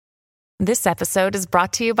This episode is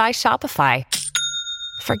brought to you by Shopify.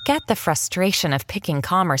 Forget the frustration of picking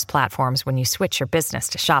commerce platforms when you switch your business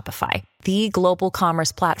to Shopify, the global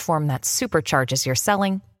commerce platform that supercharges your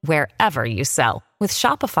selling wherever you sell. With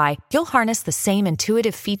Shopify, you'll harness the same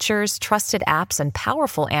intuitive features, trusted apps, and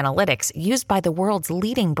powerful analytics used by the world's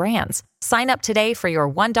leading brands. Sign up today for your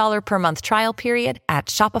 $1 per month trial period at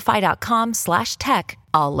shopify.com/tech,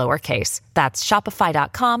 all lowercase. That's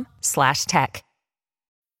shopify.com/tech.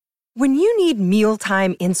 When you need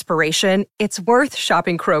mealtime inspiration, it's worth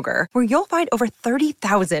shopping Kroger, where you'll find over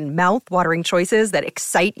 30,000 mouth-watering choices that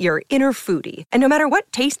excite your inner foodie. And no matter what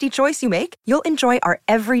tasty choice you make, you'll enjoy our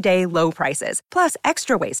everyday low prices, plus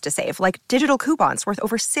extra ways to save, like digital coupons worth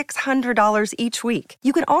over $600 each week.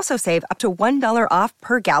 You can also save up to $1 off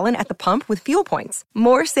per gallon at the pump with fuel points.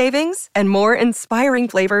 More savings and more inspiring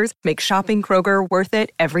flavors make shopping Kroger worth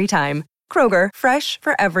it every time. Kroger, fresh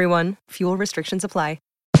for everyone. Fuel restrictions apply.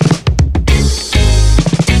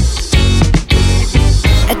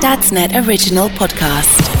 A Dadsnet original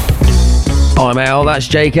podcast. I'm Al, that's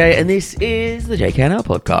JK, and this is the JK and Al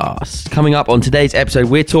podcast. Coming up on today's episode,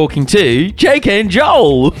 we're talking to JK and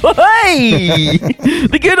Joel. Hey!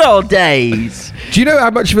 The good old days. Do you know how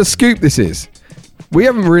much of a scoop this is? We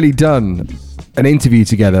haven't really done an interview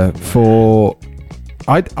together for...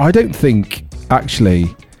 I don't think,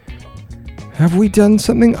 actually... Have we done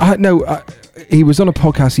something? He was on a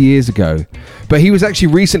podcast years ago, but he was actually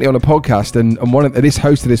recently on a podcast, and this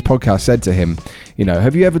host of this podcast said to him, you know,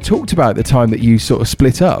 have you ever talked about the time that you sort of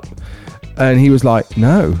split up? And he was like,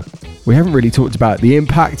 no, we haven't really talked about the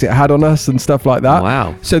impact it had on us and stuff like that.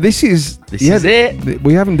 Wow. So this is it.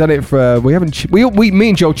 We haven't done it for, me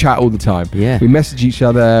and Joel chat all the time. Yeah. We message each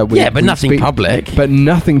other. But nothing public. But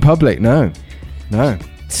nothing public, no.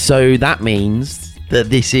 So that means that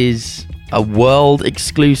this is a world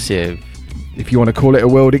exclusive. If you want to call it a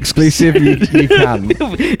world exclusive, you can.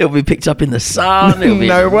 It'll be picked up in The Sun. It'll be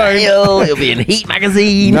No, in it won't. Mail, it'll be in Heat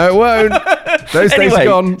magazine. No, it won't. Those days are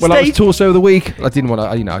gone. When I was stay- Torso of the Week, I didn't want to,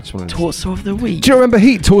 I just wanted to... Torso of the week. Do you remember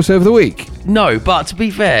Heat, Torso of the Week? No, but to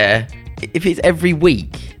be fair, if it's every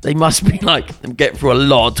week, they must be like get through a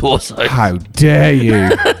lot of torsos. How dare you?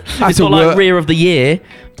 It's not like Rear of the Year.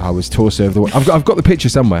 I was Torso of the Week. I've got the picture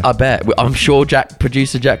somewhere. I bet. I'm sure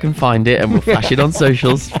producer Jack can find it and we'll flash it on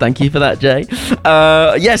socials. Thank you for that, Jay.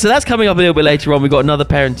 So that's coming up a little bit later on. We've got another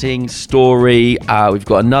parenting story. We've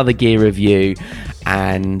got another gear review,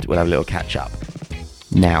 and we'll have a little catch up.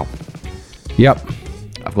 Now, Yep.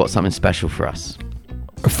 I've got something special for us.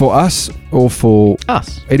 For us or for...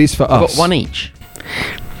 Us. It is for I've us. got one each.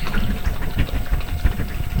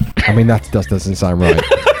 I mean, that doesn't sound right.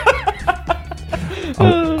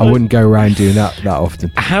 I wouldn't go around doing that often.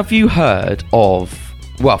 Have you heard of...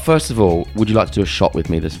 Well, first of all, would you like to do a shot with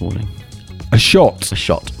me this morning? A shot? A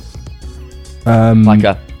shot. Like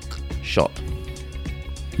a shot.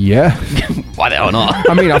 Yeah. Why the hell not?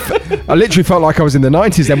 I mean, I literally felt like I was in the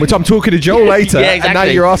 90s then, which I'm talking to Joel later, Yeah, exactly. and now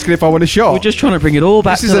you're asking if I want a shot. We're just trying to bring it all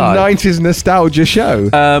back This to is a life. 90s nostalgia show.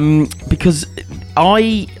 Because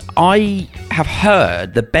I have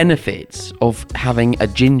heard the benefits of having a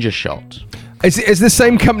ginger shot. Has the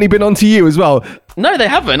same company been on to you as well? No, they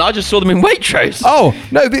haven't. I just saw them in Waitrose. Oh,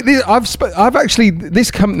 no, I've actually,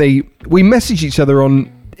 this company, we message each other on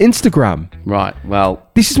Instagram. Right, well...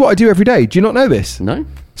 This is what I do every day. Do you not know this? No?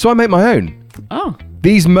 So I make my own. Oh.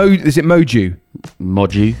 These is it Moju?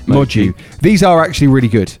 Moju. These are actually really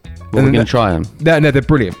good. Well, we're going to try them. No, they're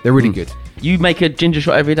brilliant. They're really good. You make a ginger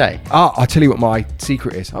shot every day? I'll tell you what my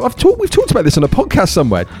secret is. We've talked about this on a podcast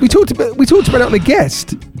somewhere. We talked about it on a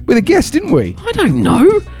guest. With a guest, didn't we? I don't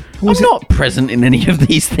know. I'm not present in any of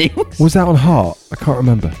these things. Was that on Heart? I can't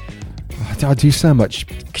remember. I do so much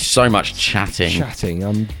chatting.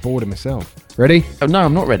 I'm bored of myself. Ready? Oh, no,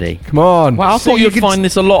 I'm not ready. Come on. Wow, I thought you'd find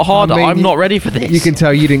this a lot harder. I'm not ready for this. You can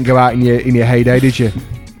tell you didn't go out in your heyday, did you?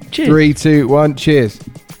 Cheers. 3, 2, 1, cheers.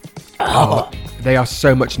 Oh, they are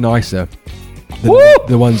so much nicer than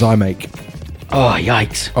the ones I make. Oh,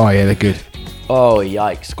 yikes. Oh, yeah, they're good. Oh,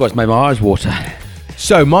 yikes. God, it's made my eyes water.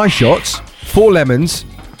 So, my shots, 4 lemons,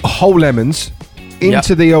 whole lemons,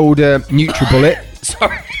 into the old NutriBullet.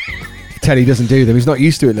 Sorry. Teddy doesn't do them. He's not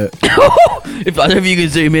used to it, look. If I don't know if you can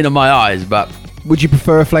zoom in on my eyes, but... Would you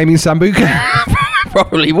prefer a flaming sambuca?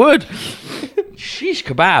 Probably would. Sheesh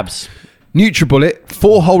kebabs. NutriBullet,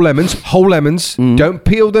 4 whole lemons. Don't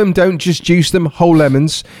peel them, don't just juice them, whole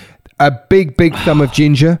lemons. A big thumb of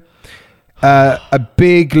ginger. A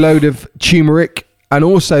big load of turmeric. And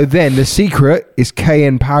also then the secret is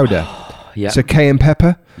cayenne powder. Yeah. So cayenne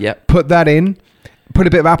pepper. Yep. Put that in. Put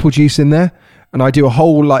a bit of apple juice in there. And I do a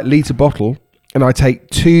whole litre bottle and I take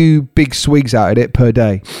 2 big swigs out of it per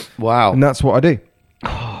day. Wow. And that's what I do.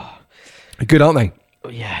 Good, aren't they?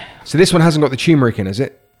 Yeah. So this one hasn't got the turmeric in, has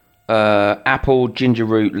it? Apple, ginger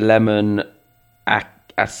root, lemon,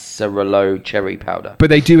 acerola, cherry powder. But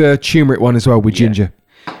they do a turmeric one as well with ginger.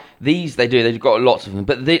 These they do. They've got lots of them,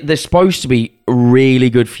 but they're supposed to be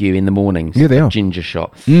really good for you in the mornings. Yeah, they are. Ginger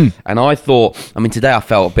shot. And I thought, today I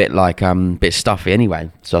felt a bit like a bit stuffy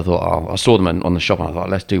anyway. So I thought, I saw them on the shop, and I thought,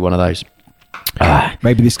 let's do one of those.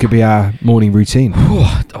 Maybe this could be our morning routine.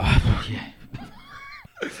 Yeah.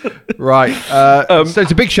 Right. So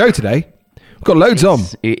it's a big show today. We've got loads on.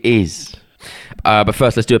 It is. But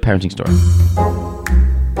first, let's do a parenting story.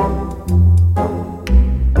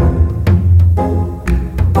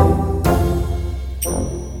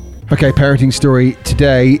 Okay, parenting story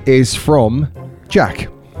today is from Jack.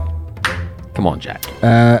 Come on, Jack.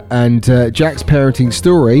 And Jack's parenting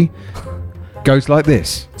story goes like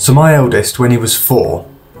this. So my eldest, when he was 4,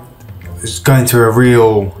 was going through a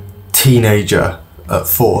real teenager at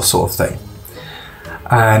 4 sort of thing.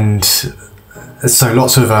 And so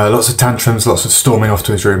lots of tantrums, lots of storming off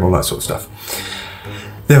to his room, all that sort of stuff.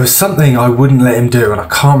 There was something I wouldn't let him do, and I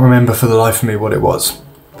can't remember for the life of me what it was.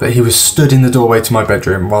 But he was stood in the doorway to my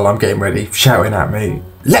bedroom while I'm getting ready, shouting at me,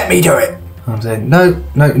 "Let me do it!" I'm saying, no,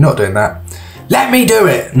 you're not doing that. "Let me do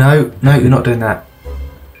it!" No, you're not doing that.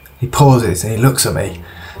 He pauses and he looks at me,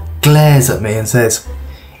 glares at me and says,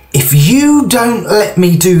 "If you don't let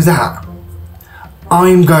me do that,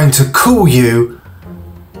 I'm going to call you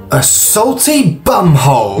a salty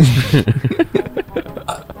bumhole."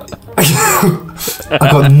 I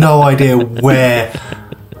got no idea where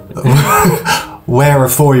a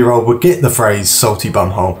 4-year-old would get the phrase salty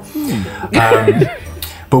bumhole.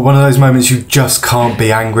 But one of those moments you just can't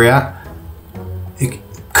be angry at. It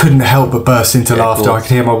couldn't help but burst into laughter. I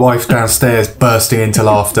could hear my wife downstairs bursting into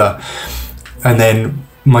laughter. And then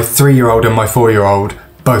my 3-year-old and my 4-year-old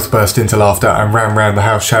both burst into laughter and ran around the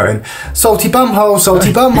house shouting, "Salty bumhole,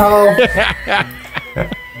 salty bumhole."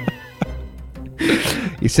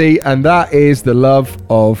 You see, and that is the love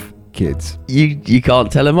of kids. You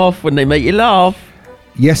can't tell them off when they make you laugh.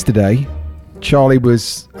 Yesterday, Charlie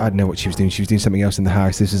was, I don't know what she was doing. She was doing something else in the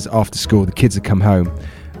house. This is after school. The kids had come home.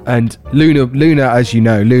 And Luna, as you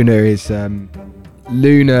know, Luna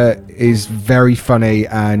is very funny,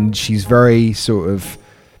 and she's very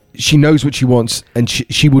she knows what she wants, and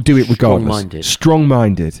she will do it regardless.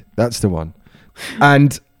 Strong-minded. That's the one.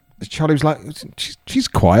 And Charlie was like, she's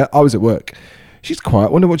quiet. I was at work. She's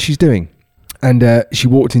quiet. Wonder what she's doing. And she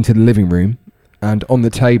walked into the living room, and on the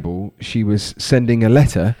table, she was sending a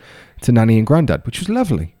letter to Nanny and Grandad, which was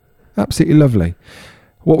lovely. Absolutely lovely.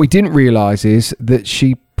 What we didn't realise is that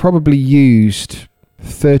she probably used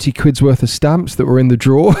 30 quid's worth of stamps that were in the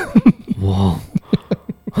drawer. Whoa.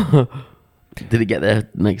 Did it get there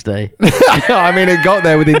next day? I mean, it got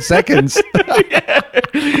there within seconds.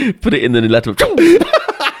 Put it in the letter.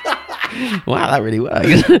 Wow, that really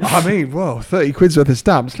worked. I mean, whoa, 30 quid's worth of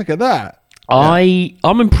stamps. Look at that.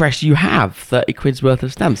 I'm impressed you have 30 quid's worth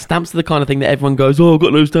of stamps. Stamps are the kind of thing that everyone goes, "Oh, I've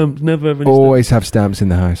got no stamps, never have any Always have stamps in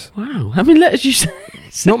the house. Wow. How many letters you say?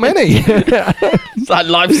 Not many. It's like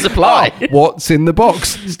life supply. Oh, what's in the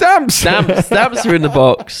box? Stamps. Stamps are in the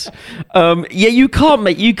box. You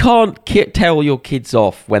can't tell your kids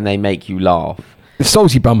off when they make you laugh. The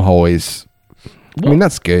salty bumhole is, I mean,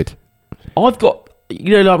 that's good. I've got,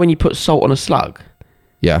 like when you put salt on a slug.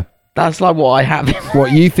 Yeah. That's like what I have.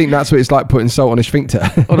 What, you think that's what it's like putting salt on a sphincter?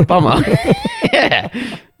 On a bummer. Yeah.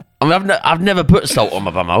 I mean, I've never put salt on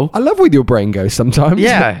my bumhole. I love where your brain goes sometimes.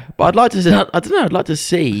 Yeah, but I'd like to. I don't know. I'd like to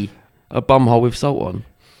see a bumhole with salt on.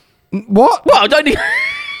 What? Well, I don't need.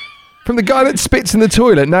 From the guy that spits in the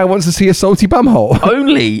toilet now wants to see a salty bumhole.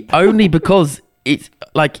 Only because it's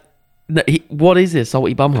like, what is this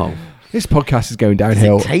salty bumhole? This podcast is going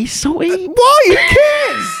downhill. Does it taste salty? Why? Who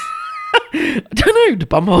cares? I don't know. The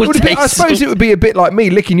bumhole tastes. I suppose it would be a bit like me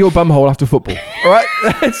licking your bumhole after football. All right,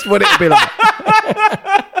 that's what it would be like.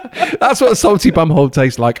 That's what a salty bumhole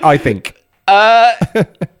tastes like. I think.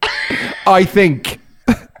 I think.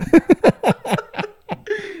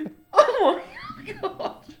 Oh my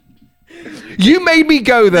god! You made me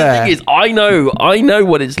go there. The thing is, I know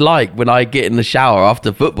what it's like when I get in the shower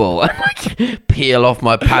after football and like peel off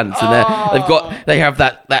my pants, and they have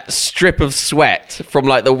that strip of sweat from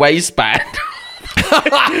like the waistband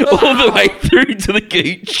all the way through to the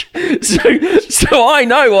gooch. So I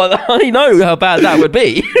know how bad that would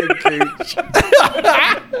be.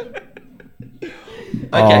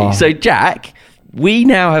 Okay, so Jack, we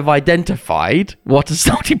now have identified what a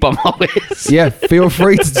salty bumhole is. Yeah, feel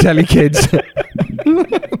free to tell your kids.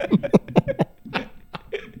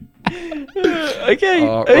 Okay.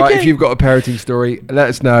 Right, if you've got a parenting story, let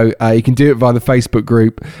us know. You can do it via the Facebook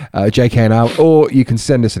group, JKNL, or you can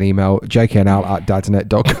send us an email,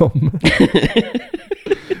 jknl@dadsnet.com.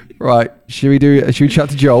 Right, should we chat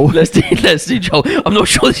to Joel? Let's do Joel. I'm not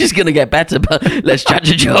sure this is going to get better, but let's chat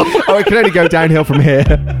to Joel. Oh, it can only go downhill from here.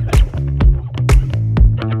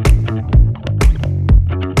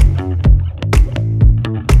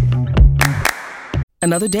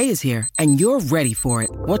 Another day is here, and you're ready for it.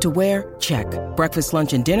 What to wear? Check. Breakfast,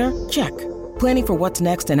 lunch, and dinner? Check. Planning for what's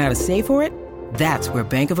next and how to save for it? That's where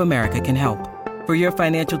Bank of America can help. For your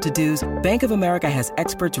financial to-dos, Bank of America has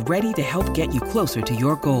experts ready to help get you closer to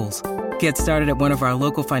your goals. Get started at one of our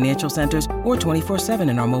local financial centers or 24/7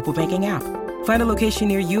 in our mobile banking app. Find a location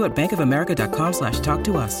near you at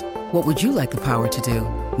bankofamerica.com/talktous. What would you like the power to do?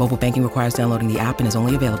 Mobile banking requires downloading the app and is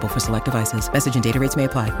only available for select devices. Message and data rates may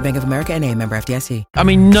apply. Bank of America NA, member FDIC. I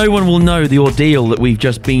mean, no one will know the ordeal that we've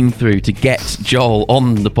just been through to get Joel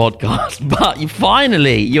on the podcast, but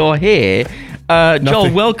you're here.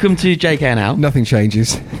 Joel, welcome to JKNL. Nothing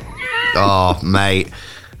changes. Oh, mate.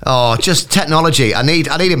 Oh, just technology. I need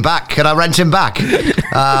him back. Can I rent him back?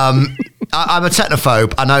 I'm a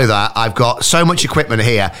technophobe. I know that. I've got so much equipment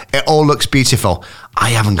here. It all looks beautiful.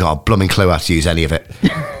 I haven't got a blooming clue how to use any of it.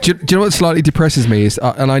 Do you know what slightly depresses me is,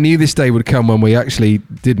 and I knew this day would come when we actually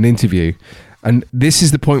did an interview, and this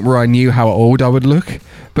is the point where I knew how old I would look,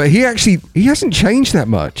 but he hasn't changed that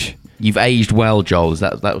much. You've aged well, Joel.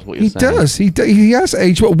 That was what you're saying. He has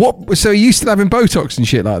aged well. What? So are you still having Botox and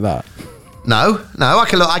shit like that? No.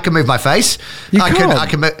 I can move my face. You I can't.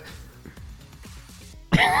 can move.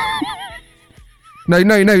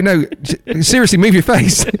 No. Seriously, move your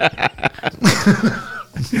face.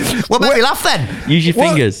 What made me laugh then? Use your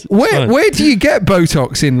fingers. Where do you get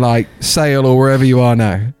Botox in, like, Sale or wherever you are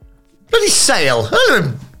now? Bloody Sale.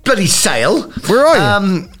 Bloody Sale. Where are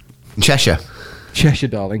you? Cheshire. Cheshire,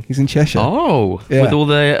 darling. He's in Cheshire. Oh, yeah. With all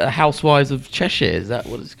the housewives of Cheshire. Is that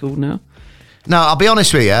what it's called now? No, I'll be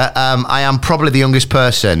honest with you. I am probably the youngest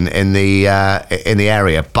person in the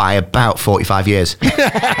area by about 45 years.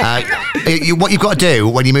 What you've got to do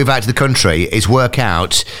when you move out to the country is work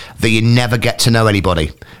out that you never get to know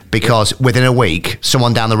anybody, because within a week,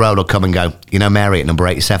 someone down the road will come and go, you know, Mary at number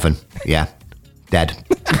 87. Yeah, dead.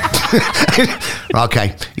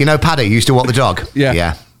 Okay. You know, Paddy used to walk the dog.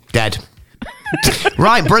 Yeah, dead.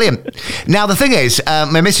 Right, brilliant. Now the thing is,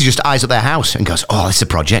 my missus just eyes up their house and goes, "Oh, that's a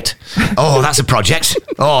project. Oh, that's a project.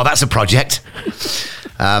 Oh, that's a project."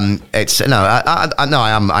 I'm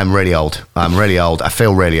really old. I'm really old. I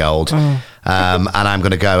feel really old, and I'm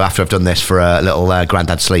going to go after I've done this for a little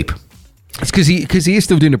granddad sleep. It's because he is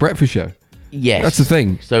still doing the breakfast show. Yes, that's the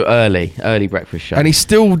thing. So early breakfast show, and he's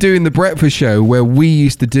still doing the breakfast show where we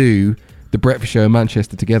used to do the breakfast show in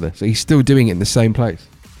Manchester together. So he's still doing it in the same place.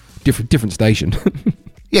 Different station.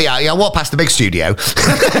 Yeah. I walk past the big studio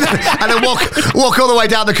and then walk all the way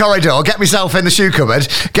down the corridor, get myself in the shoe cupboard,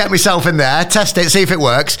 get myself in there, test it, see if it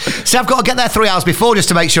works. See, I've got to get there 3 hours before just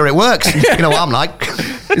to make sure it works. You know what I'm like.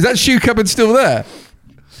 Is that shoe cupboard still there?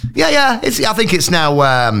 Yeah. I think it's now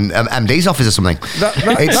MD's office or something.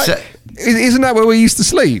 Isn't that where we used to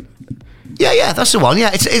sleep? Yeah, that's the one.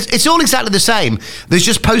 Yeah, it's all exactly the same. There's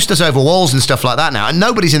just posters over walls and stuff like that now, and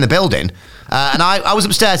nobody's in the building. And I was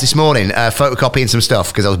upstairs this morning photocopying some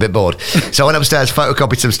stuff because I was a bit bored. So I went upstairs,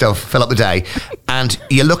 photocopied some stuff, fill up the day, and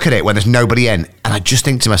you look at it when there's nobody in, and I just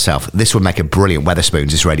think to myself, this would make a brilliant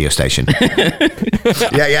Wetherspoons, this radio station.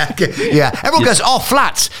 Yeah. Everyone goes, oh,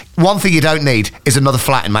 flats. One thing you don't need is another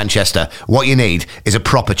flat in Manchester. What you need is a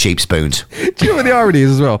proper cheap spoons. Do you know what the irony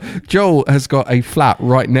is as well? Joel has got a flat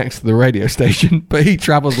right next to the radio station, but he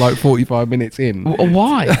travels like 45 minutes in.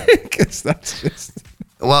 Why? Because that's just...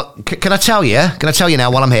 Well, can I tell you? Can I tell you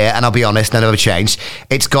now while I'm here, and I'll be honest, none of it changed.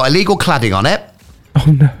 It's got illegal cladding on it. Oh,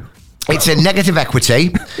 no. It's in negative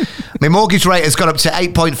equity. My mortgage rate has gone up to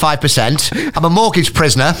 8.5%. I'm a mortgage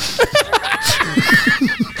prisoner.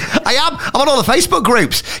 I am. I'm on all the Facebook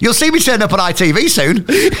groups. You'll see me turn up on ITV soon.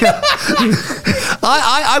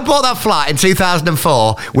 I bought that flat in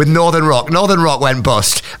 2004 with Northern Rock. Northern Rock went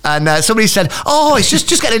bust. And somebody said, oh, it's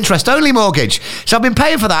just get interest-only mortgage. So I've been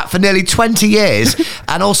paying for that for nearly 20 years.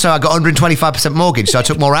 And also I got 125% mortgage, so I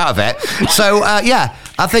took more out of it. So,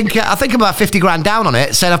 I think I'm about 50 grand down on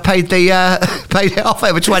it, saying I've paid it off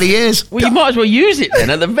over 20 years. Well, you might as well use it then,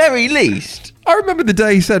 at the very least. I remember the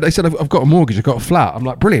day he said, I've got a mortgage, I've got a flat. I'm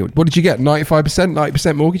like, brilliant. What did you get? 95%,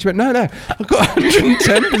 90% mortgage? He went, no, I've got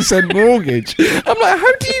 110% mortgage. I'm like,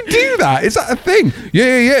 how do you do that? Is that a thing?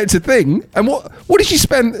 Yeah, it's a thing. And what did you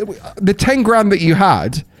spend? The 10 grand that you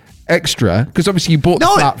had extra, because obviously you bought the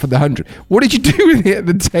flat for the 100. What did you do with it,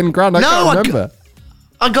 the 10 grand? I can't remember.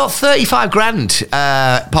 I got 35 grand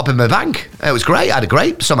pop in my bank. It was great. I had a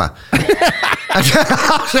great summer.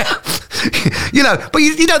 You know, but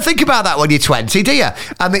you don't think about that when you're 20, do you?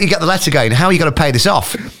 And then you get the letter going, how are you going to pay this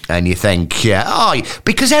off? And you think,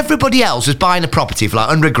 because everybody else was buying a property for like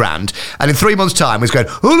 100 grand, and in 3 months' time was going,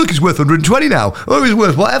 oh, look, it's worth 120 now. Oh, it's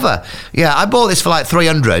worth whatever. Yeah, I bought this for like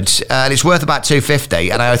 300, and it's worth about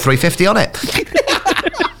 250, and I owe 350 on it.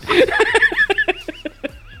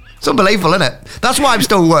 It's unbelievable, isn't it? That's why I'm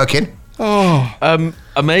still working.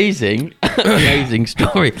 Amazing. Amazing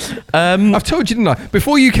story. I've told you, didn't I?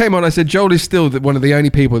 Before you came on, I said Joel is still one of the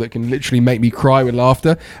only people that can literally make me cry with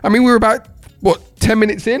laughter. I mean, we were about, 10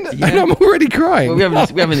 minutes in? Yeah. And I'm already crying. Well,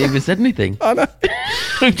 we haven't even said anything. I know.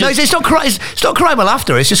 No, it's not crying. It's not crying with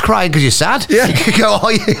laughter. It's just crying because you're sad. Yeah. You go,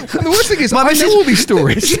 And the worst thing is, I know all these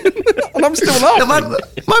stories, and I'm still laughing.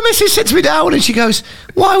 My missus sits me down and she goes,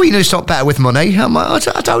 "Why were you just not better with money?" I'm like,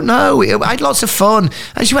 I don't know. I had lots of fun,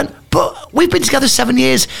 and she went, "But we've been together 7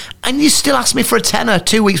 years, and you still ask me for a tenner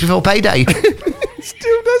 2 weeks before payday."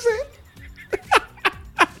 Still does it.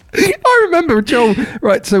 I remember, Joel,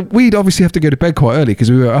 right, so we'd obviously have to go to bed quite early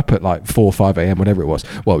because we were up at like 4 or 5 a.m, whatever it was.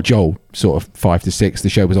 Well, Joel, sort of 5 to 6, the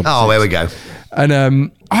show was on. Oh, there we go.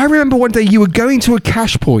 And I remember one day you were going to a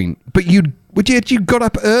cash point, but you got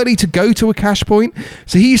up early to go to a cash point.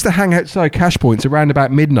 So he used to hang outside cash points around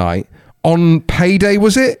about midnight on payday,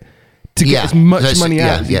 was it? To get as much money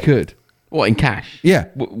out as he could. What, in cash? Yeah.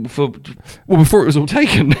 Well, before it was all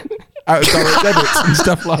taken. Out of direct debits and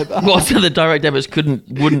stuff like that. What, so the direct debits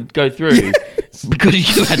wouldn't go through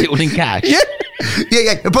because you had it all in cash? Yeah.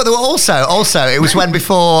 But there were also it was when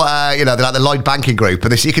before the Lloyd Banking Group,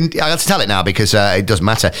 and this I have to tell it now because it doesn't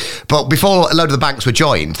matter. But before a load of the banks were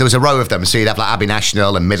joined, there was a row of them. So you'd have like Abbey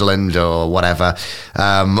National and Midland or whatever,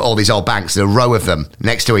 all these old banks. There's a row of them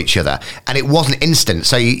next to each other, and it wasn't instant.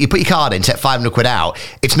 So you put your card in, take 500 quid out.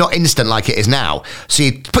 It's not instant like it is now. So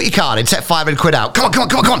you put your card in, take 500 quid out. Come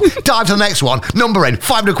on. Dive to the next one. Number in,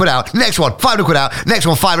 500 quid out. Next one, 500 quid out. Next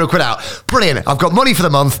one, 500 quid out. Brilliant. I've got money for the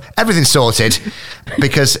month. Everything's sorted.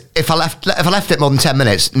 Because if I left it more than 10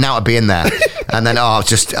 minutes, now I'd be in there. And then it's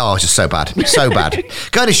just so bad.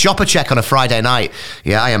 Going to shop a check on a Friday night.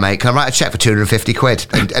 Yeah, I am, mate. Can I write a check for 250 quid?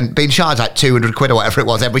 And being charged like 200 quid or whatever it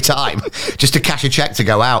was every time just to cash a check to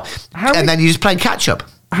go out. Then you're just playing catch up.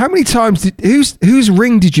 How many times whose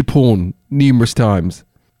ring did you pawn numerous times?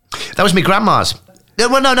 That was my grandma's.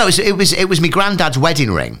 Well, no, it was my granddad's wedding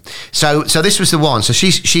ring. So this was the one. So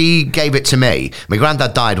she gave it to me. My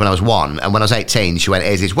granddad died when I was 1, and when I was 18, she went,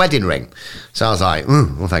 "Here's his wedding ring." So I was like,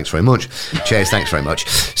 well, thanks very much. Cheers, thanks very much.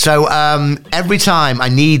 So every time I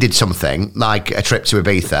needed something, like a trip to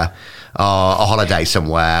Ibiza, or a holiday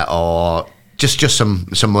somewhere, or just some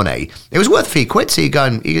money, it was worth a few quid. So you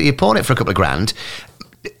pawn it for a couple of grand,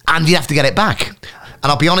 and you have to get it back. And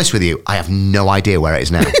I'll be honest with you, I have no idea where it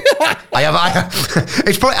is now.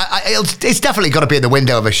 It's definitely got to be in the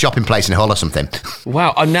window of a shopping place in Hull or something.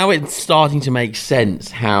 Wow, and now it's starting to make sense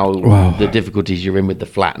how the difficulties you're in with the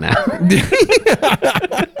flat now.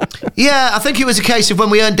 Yeah, I think it was a case of when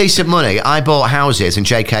we earned decent money, I bought houses and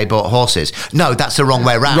JK bought horses. No, that's the wrong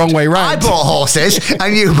way round. Wrong way round. I bought horses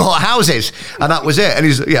and you bought houses, and that was it. And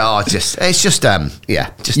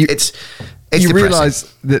you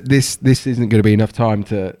realise that this isn't going to be enough time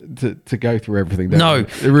to go through everything. No,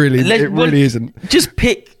 it really isn't. Just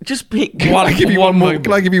pick one. Can I give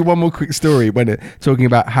you one more quick story when talking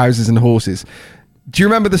about houses and horses? Do you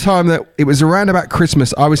remember the time that it was around about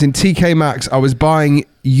Christmas? I was in TK Maxx. I was buying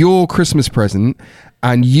your Christmas present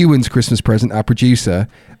and Ewan's Christmas present, our producer,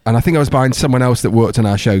 and I think I was buying someone else that worked on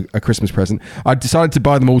our show a Christmas present. I decided to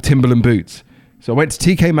buy them all Timberland boots. So I went to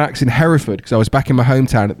TK Maxx in Hereford because I was back in my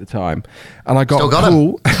hometown at the time, and I got a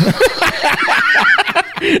call.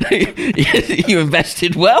 You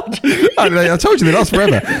invested well. I told you they last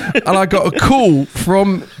forever. And I got a call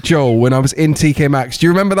from Joel when I was in TK Maxx. Do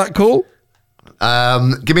you remember that call?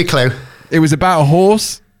 Give me a clue. It was about a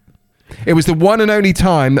horse. It was the one and only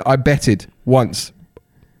time that I betted once.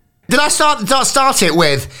 Did I start it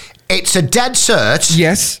with, "It's a dead cert"?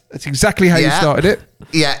 Yes, that's exactly how you started it.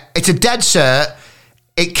 Yeah, it's a dead cert.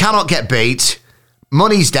 It cannot get beat.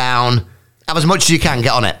 Money's down. Have as much as you can,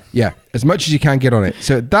 get on it. Yeah, as much as you can, get on it.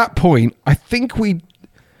 So at that point, I think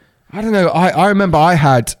I don't know, I remember I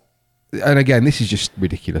had, and again, this is just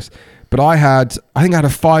ridiculous, but I think I had a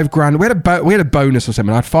 $5,000. We had a bonus or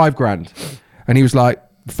something. I had $5,000. And he was like,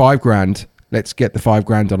 $5,000. Let's get the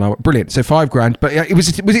 $5,000 on. Brilliant. So $5,000. But was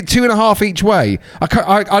it 2.5 each way? I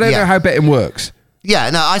don't know how betting works. Yeah,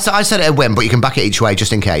 no, I said it a win, but you can back it each way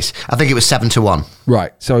just in case. I think it was 7-1.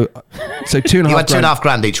 Right. So 2.5. You had $2.5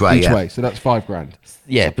 grand each way. Each way. So that's $5,000.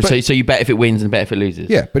 Yeah, but so you bet if it wins and bet if it loses.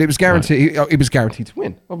 Yeah, but it was guaranteed. It was guaranteed to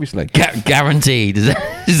win. Obviously, Guaranteed. Is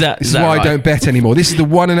that this is why right? I don't bet anymore. This is the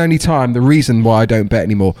one and only time. The reason why I don't bet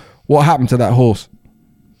anymore. What happened to that horse?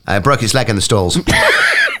 Broke its leg in the stalls.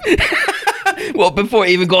 Well, before it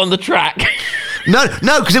even got on the track. No,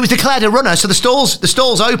 because it was declared a runner. So the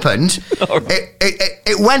stalls opened.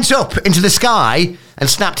 It went up into the sky and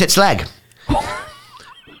snapped its leg.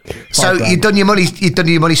 So you'd done your money. You'd done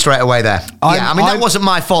your money straight away there. That wasn't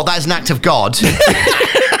my fault. That is an act of God.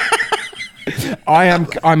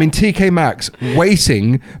 I'm in TK Maxx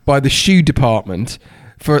waiting by the shoe department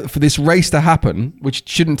for this race to happen, which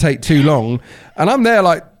shouldn't take too long, and I'm there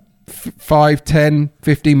like 5, 10,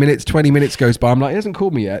 15 minutes, 20 minutes goes by. I'm like, he hasn't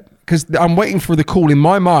called me yet, because I'm waiting for the call in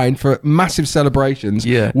my mind for massive celebrations.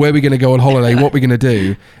 Yeah. Where we're going to go on holiday, what we're going to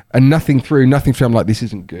do, and nothing through. I'm like, this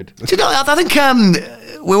isn't good. Do you know, I think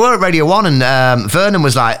we were at Radio 1 and Vernon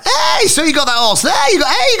was like, hey, so you got that horse there? You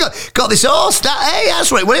got this horse? Hey,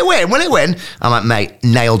 that's right. Will it win? I'm like, mate,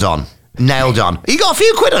 nailed on. You got a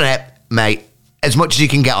few quid on it? Mate, as much as you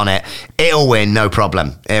can get on it, it'll win, no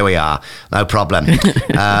problem. Here we are, no problem.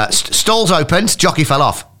 Stalls opened, jockey fell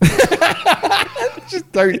off.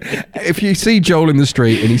 Just don't. If you see Joel in the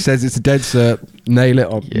street and he says it's a dead cert, nail it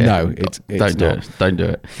on. Yeah. No, it's don't do it. Don't do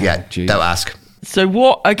it. Yeah, geez. don't ask. So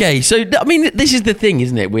what? Okay, so I mean, this is the thing,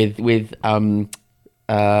 isn't it? With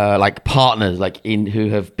like partners, like who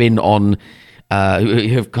have been on. Who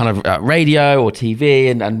have kind of radio or TV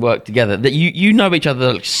and worked together, that you know each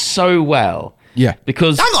other like so well. Yeah.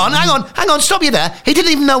 Because hang on, stop you there. He didn't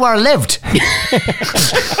even know where I lived.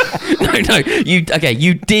 no,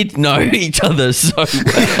 you did know each other so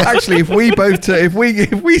well. Actually, if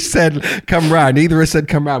we said come round, either of us said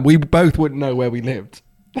come round, we both wouldn't know where we lived.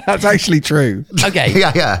 That's actually true. Okay.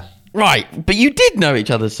 Yeah. Right, but you did know each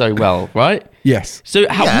other so well, right? Yes. So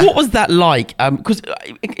what was that like? Because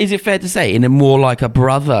is it fair to say in a more like a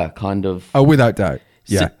brother kind of? Oh, without doubt.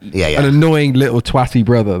 Yeah. Yeah. An annoying little twatty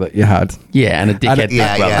brother that you had. Yeah, and a dickhead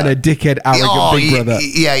brother. And a dickhead arrogant big brother.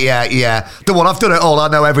 Yeah. The one, I've done it all, I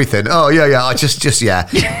know everything. Oh, yeah. I just yeah.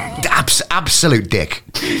 Absolute dick.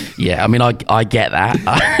 Yeah, I mean, I get that.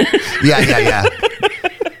 Yeah.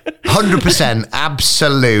 100%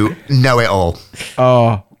 absolute know-it-all.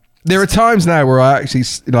 Oh, there are times now where I actually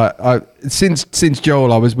since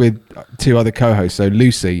Joel, I was with 2 other co-hosts, so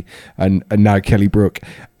Lucy and now Kelly Brook,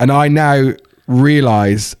 and I now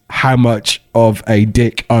realise how much of a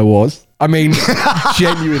dick I was. I mean,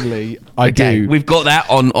 genuinely, I do. We've got that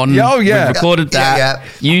on. Oh, yeah. We've recorded that. Yeah.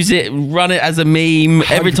 Use it, run it as a meme.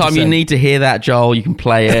 100%. Every time you need to hear that, Joel, you can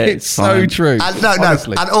play it. It's so true. And no.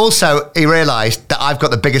 And also, he realised that I've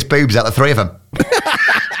got the biggest boobs out of the 3 of them.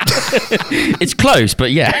 It's close,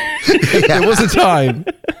 but yeah. There was a time.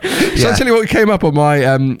 So I'll tell you what came up on my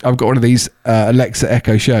I've got one of these Alexa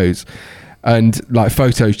Echo shows, and like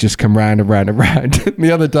photos just come round and round and round.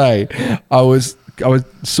 The other day I was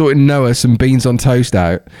sorting Noah some beans on toast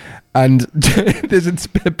out, and there's a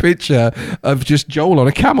picture of just Joel on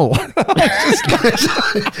a camel.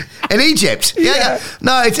 In Egypt. Yeah.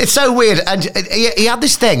 No, it's so weird. And he had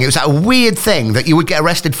this thing. It was like a weird thing that you would get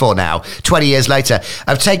arrested for now, 20 years later,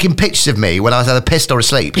 of taking pictures of me when I was either pissed or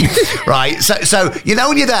asleep. Right? So, you know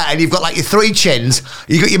when you're there and you've got like your 3 chins,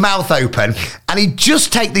 you got your mouth open, and he'd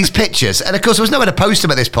just take these pictures. And of course, there was nowhere to post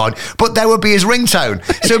them at this point, but there would be his ringtone.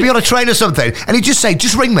 So he'd be on a train or something, and he'd just say,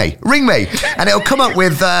 just ring me. And it'll come up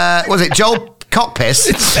with, was it Joel Cockpiss?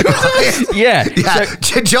 Yeah.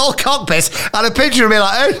 So, Joel Cockpiss, and a picture of me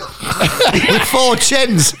like, with 4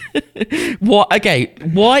 chins. What? Okay.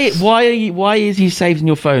 Why is he saved in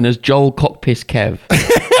your phone as Joel Cockpiss Kev?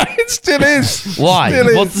 It still is. Why? Still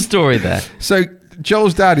is. What's the story there? So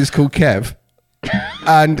Joel's dad is called Kev,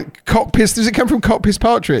 and Cockpiss. Does it come from Cockpiss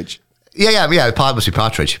Partridge? Yeah. The part must be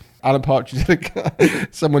Partridge. Alan Partridge,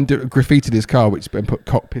 someone graffitied his car, which and put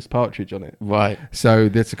Cockpiss Partridge on it. Right. So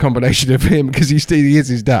there's a combination of him, because he is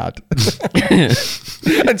his dad.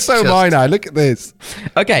 And so am I now. Look at this.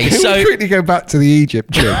 Okay, Can we quickly go back to the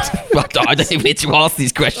Egypt trip? I don't even need to ask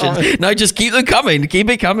these questions. No, just keep them coming.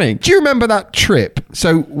 Keep it coming. Do you remember that trip?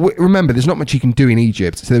 So remember, there's not much you can do in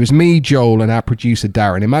Egypt. So there was me, Joel, and our producer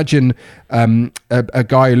Darren. Imagine a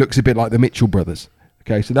guy who looks a bit like the Mitchell brothers.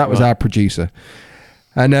 Okay, so that was our producer.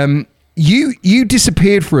 And you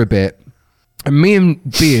disappeared for a bit, and me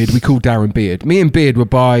and Beard, we called Darren Beard. Me and Beard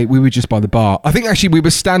we were just by the bar. I think actually we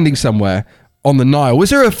were standing somewhere on the Nile. Was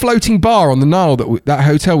there a floating bar on the Nile that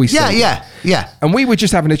hotel we stayed? Yeah. And we were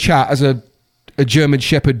just having a chat as a German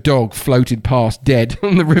Shepherd dog floated past dead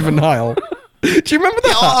on the River Nile. Do you remember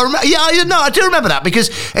that? I do remember that, because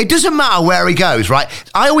it doesn't matter where he goes, right?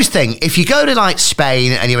 I always think if you go to like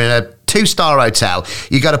Spain and you're in a 2-star hotel,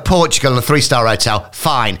 you go to Portugal in a 3-star hotel,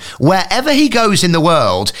 fine. Wherever he goes in the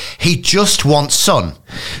world, he just wants sun.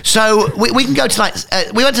 So we can go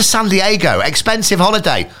to we went to San Diego, expensive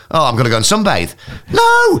holiday. Oh, I'm going to go and sunbathe.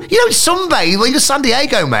 No, you don't sunbathe when you're to San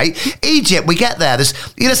Diego, mate. Egypt, we get there. There's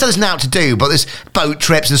nothing out to do, but there's boat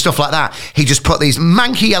trips and stuff like that. He just put these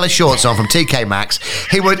manky yellow shorts on from TK Maxx.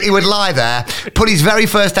 He would lie there, put his very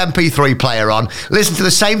first MP3 player on, listen to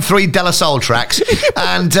the same 3 De La Soul tracks,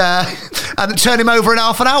 and turn him over in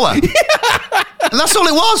half an hour. And that's all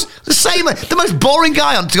it was. The most boring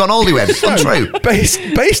guy on holiday with. It's untrue.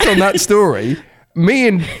 Based on that story, me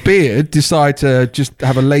and Beard decide to just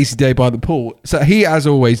have a lazy day by the pool. So he, as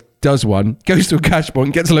always, does one, goes to a cash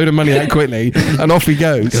point, gets a load of money out quickly, and off he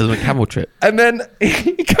goes. Goes on a camel trip. And then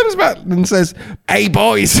he comes back and says, "Hey,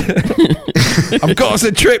 boys, I've got us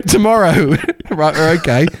a trip tomorrow." Right,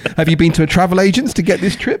 okay. Have you been to a travel agents to get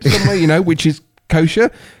this trip somewhere, which is kosher?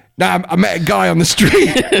 No, I met a guy on the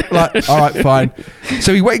street. Like, all right, fine.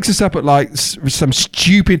 So he wakes us up at like some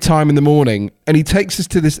stupid time in the morning, and he takes us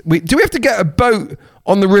to this. Do we have to get a boat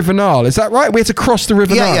on the River Nile? Is that right? We had to cross the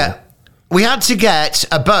River Nile. Yeah. We had to get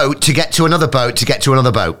a boat to get to another boat to get to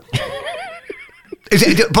another boat.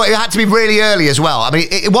 But it had to be really early as well. I mean,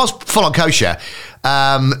 it was full on kosher.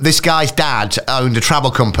 This guy's dad owned a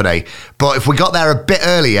travel company, but if we got there a bit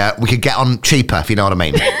earlier, we could get on cheaper, if you know what I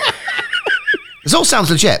mean. This all sounds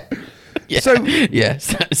legit. Yeah. So yeah,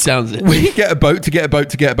 sounds it. We get a boat to get a boat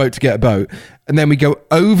to get a boat to get a boat, and then we go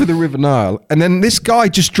over the River Nile, and then this guy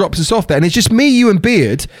just drops us off there, and it's just me, you, and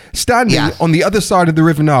Beard standing on the other side of the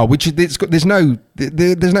River Nile, which there's no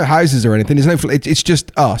houses or anything. It's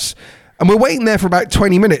just us. And we're waiting there for about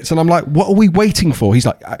 20 minutes, and I'm like, what are we waiting for? He's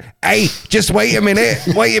like, hey, just wait a minute.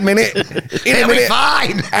 It'll be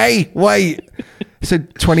fine. Hey, wait. So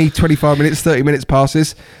 20, 25 minutes, 30 minutes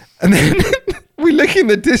passes, and then we look in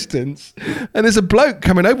the distance, and there's a bloke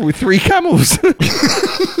coming over with 3 camels.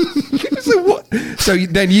 So what? So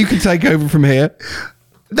then you can take over from here.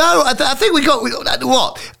 No, I think we got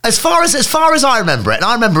what? As far as I remember it, and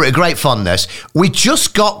I remember it with great fondness, we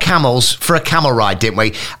just got camels for a camel ride, didn't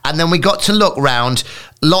we? And then we got to look round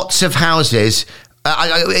lots of houses.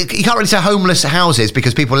 You can't really say homeless houses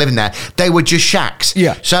because people living there. They were just shacks.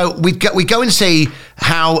 Yeah. So we go and see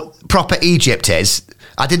how proper Egypt is.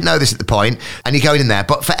 I didn't know this at the point, and you're going in there.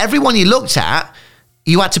 But for everyone you looked at,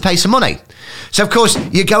 you had to pay some money. So, of course,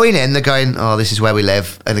 you're going in, they're going, oh, this is where we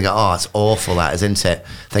live. And they go, oh, it's awful, that is, isn't it?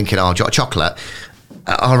 Thinking, oh, do you want chocolate?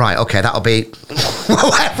 All right, okay, that'll be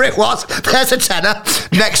whatever it was. There's a tenner.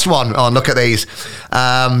 Next one. Oh, look at these.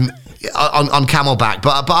 On Camelback.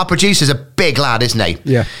 But our producer's a big lad, isn't he?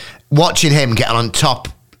 Yeah. Watching him get on top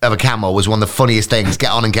of a camel was one of the funniest things. Get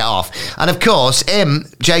on and get off. And of course, him,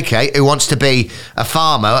 JK, who wants to be a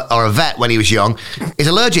farmer or a vet when he was young, is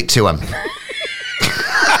allergic to him.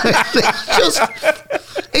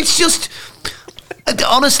 It's just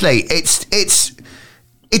honestly, it's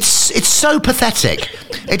so pathetic.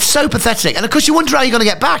 It's so pathetic. And of course you wonder how you're going to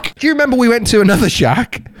get back. Do you remember we went to another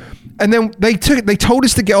shack, and then they told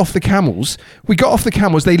us to get off the camels. We got off the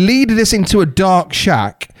camels. They leaded us into a dark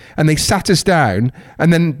shack, and they sat us down,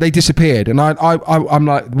 and then they disappeared. And I'm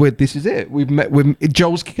like, this is it. We've met with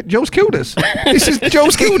Joel's killed us.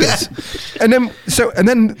 Joel's killed us. And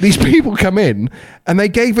then these people come in, and they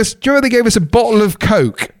gave us. Do you remember they gave us a bottle of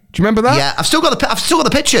Coke? Do you remember that? Yeah, I've still got the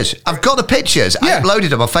pictures. I've got the pictures. Yeah. I uploaded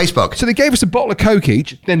them on Facebook. So they gave us a bottle of Coke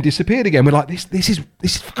each, then disappeared again. We're like, this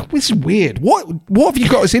is weird. What have you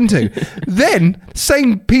got us into? Then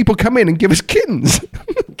same people come in and give us kittens.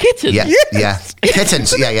 Kittens? Yeah, yes. Yeah.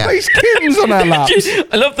 Kittens, yeah. There's kittens on our laps.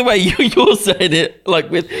 I love the way you're saying it,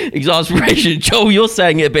 like with exasperation. Joel, you're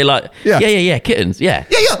saying it a bit like, yeah, kittens, yeah.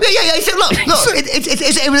 Yeah. He said, look,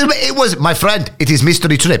 it was, my friend, it is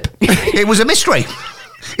mystery trip. It was a mystery.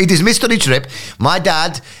 It is mystery trip. My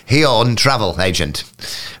dad, he owned travel agent.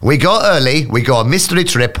 We go early. We go a mystery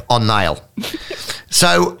trip on Nile.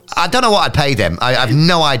 So I don't know what I paid him. I have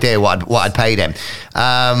no idea what I'd paid him.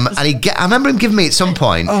 And I remember him giving me at some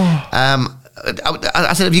point. I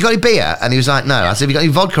said, "Have you got any beer?" And he was like, "No." I said, "Have you got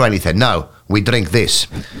any vodka or anything?" "No, we drink this."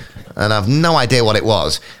 And I've no idea what it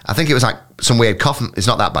was. I think it was like some weird cough. It's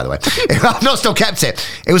not that, by the way. I've not still kept it.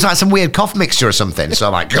 It was like some weird cough mixture or something. So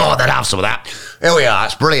I'm like, God, they'd have some of that. Here we are.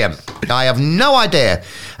 It's brilliant. I have no idea.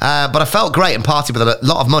 But I felt great and partied with a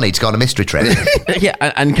lot of money to go on a mystery trip. Yeah,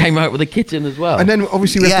 and came out with a kitten as well. And then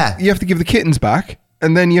obviously you have to give the kittens back,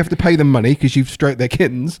 and then you have to pay them money because you've stroked their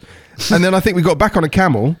kittens. And then I think we got back on a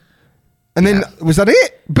camel. And then was that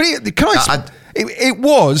it? But it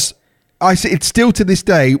was it's still to this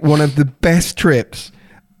day one of the best trips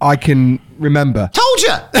I can remember. Told you.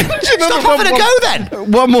 Stop having a go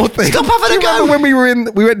then. One more thing. Stop having a go. When we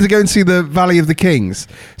went to go and see the Valley of the Kings.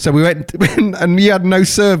 So we went and you had no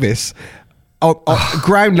service.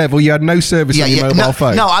 Ground level, you had no service on your mobile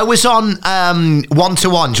phone. No, I was on 1-1. Do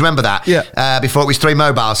you remember that? Yeah. Before it was 3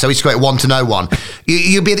 mobile, so we used to go at 1 to no 1.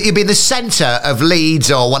 You'd be in the centre of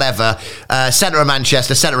Leeds or whatever, centre of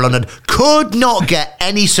Manchester, centre of London. Could not get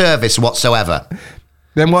any service whatsoever.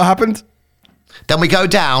 Then what happened? Then we go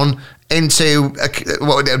down into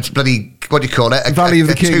what do you call it? Valley of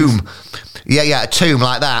the Kings. Tomb. Yeah, a tomb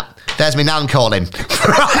like that. There's me nan calling.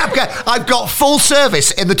 I've got full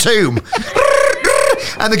service in the tomb.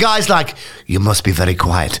 And the guy's like, you must be very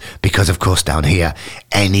quiet because, of course, down here,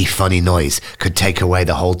 any funny noise could take away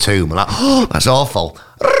the whole tomb. I'm like, oh, that's awful.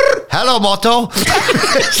 Hello, Motto.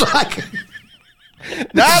 It's like,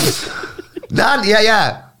 Nan,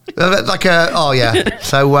 yeah. Like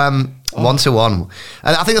So, 1 to 1. And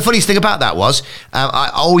I think the funniest thing about that was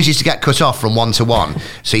I always used to get cut off from 1 to 1.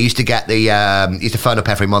 So you used to get used to phone up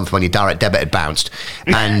every month when your direct debit had bounced.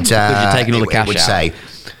 And you're taking all the cash it would out. say,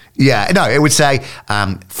 it would say,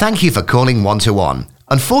 thank you for calling 1 to 1.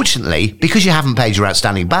 Unfortunately, because you haven't paid your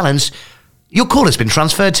outstanding balance, your call has been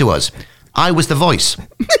transferred to us. I was the voice.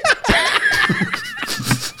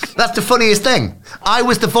 That's the funniest thing. I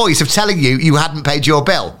was the voice of telling you hadn't paid your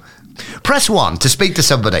bill. Press 1 to speak to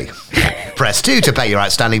somebody. Press 2 to pay your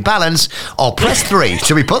outstanding balance, or press 3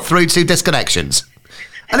 to be put through to disconnections.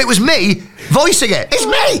 And it was me voicing it. It's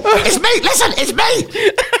me. Listen, it's me.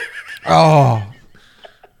 Oh,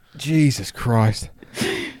 Jesus Christ.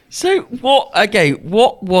 So what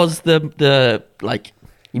was the like,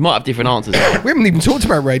 you might have different answers. We haven't even talked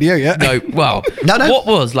about radio yet. No, well, No. What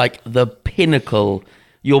was like the pinnacle?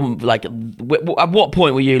 You're like, at what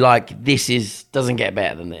point were you like, this doesn't get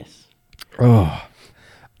better than this? Oh,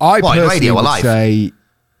 I personally radio or would live? say,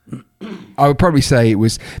 I would probably say it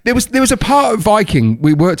was there was a part of Viking.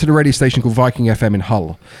 We worked at a radio station called Viking FM in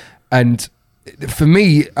Hull, and for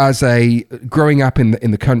me, as a growing up in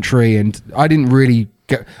the country, and I didn't really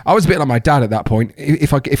get. I was a bit like my dad at that point.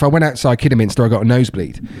 If I went outside Kidderminster, I got a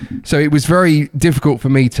nosebleed, so it was very difficult for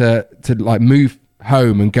me to like move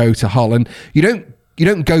home and go to Hull. And you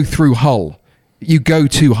don't go through Hull. You go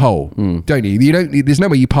to Hull, don't you? You don't. There's no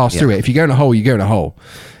way you pass through it. If you go in a hole, you go in a hole.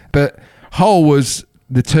 But Hull was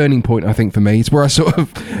the turning point, I think, for me. It's where I sort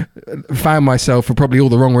of found myself for probably all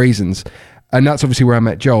the wrong reasons, and that's obviously where I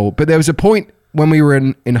met Joel. But there was a point when we were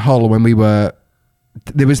in Hull when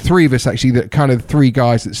there was 3 of us actually, that kind of 3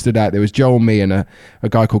 guys that stood out. There was Joel, me, and a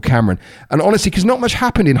guy called Cameron. And honestly, because not much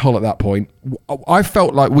happened in Hull at that point, I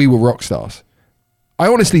felt like we were rock stars. I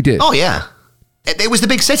honestly did. Oh, yeah. It was the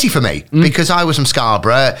big city for me because I was from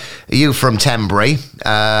Scarborough, you from Tenbury,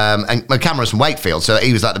 and Cameron's from Wakefield, so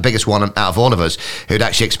he was like the biggest one out of all of us who'd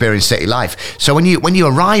actually experienced city life. So when you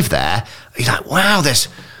arrive there, you're like, wow, there's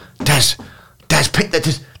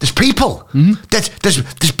people.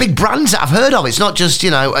 There's big brands that I've heard of. It's not just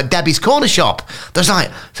a Debbie's Corner Shop. There's like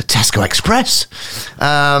the Tesco Express,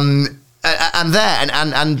 and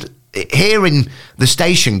hearing the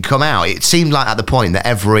station come out, it seemed like at the point that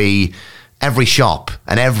every shop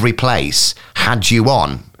and every place had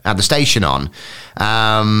the station on,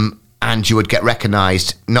 and you would get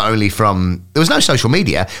recognised not only from, there was no social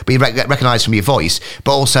media, but you get recognised from your voice,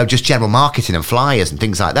 but also just general marketing and flyers and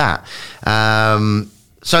things like that.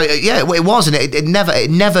 It was, and it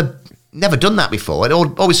never done that before. It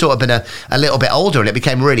always sort of been a little bit older, and it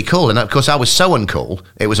became really cool. And of course, I was so uncool,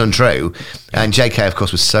 it was untrue. And JK, of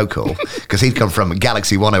course, was so cool because he'd come from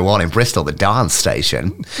Galaxy 101 in Bristol, the dance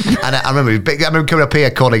station. And I remember coming up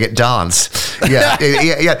here calling it dance. Yeah.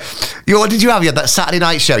 What did you have? You had that Saturday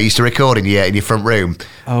night show you used to record in your front room.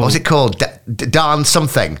 Oh. What was it called? Dance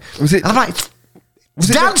something. Was it? And I'm like,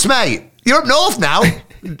 dance, mate. You're up north now.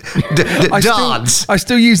 Dance. I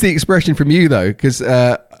still use the expression from you though, because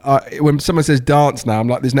when someone says dance now, I'm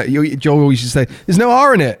like, there's no. Joel always used to say, "There's no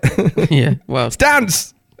R in it." Yeah, well, it's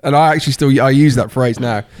dance, and I actually I use that phrase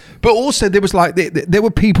now. But also, there was like there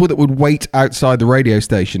were people that would wait outside the radio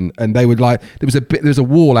station, and they would like there was a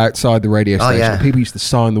wall outside the radio station. Oh, yeah. People used to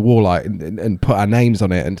sign the wall out and put our names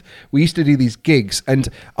on it, and we used to do these gigs. And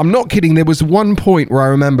I'm not kidding. There was one point where I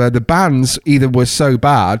remember the bands either were so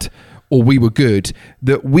bad or we were good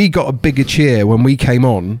that we got a bigger cheer when we came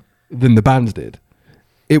on than the bands did.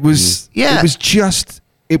 It was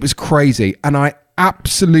it was crazy, and I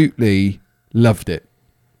absolutely loved it.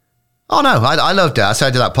 Oh no, I loved it. So I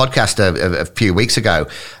did that podcast a few weeks ago,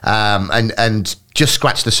 and just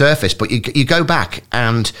scratched the surface. But you go back,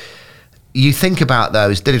 and you think about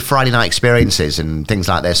those, they did Friday night experiences and things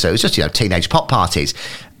like this. So it was just, teenage pop parties.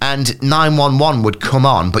 And 911 would come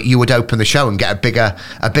on, but you would open the show and get a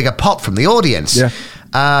bigger pop from the audience. Yeah.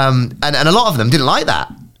 And a lot of them didn't like that.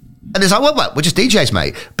 And it's like, well, we're just DJs,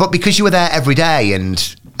 mate. But because you were there every day and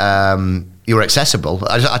you were accessible,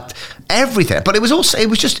 everything. But it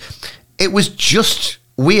was just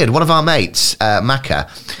weird. One of our mates, Macca,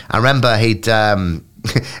 I remember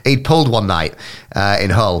he'd pulled one night in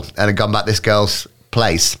Hull and had gone back to this girl's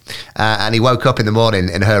place, and he woke up in the morning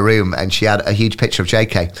in her room and she had a huge picture of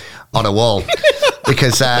JK on a wall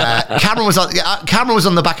because Cameron was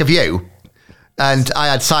on the back of you and I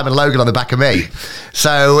had Simon Logan on the back of me.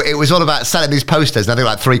 So it was all about selling these posters, and I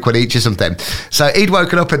think like £3 each or something. So he'd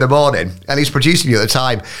woken up in the morning and he's producing you at the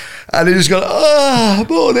time, and he just gone, "Oh,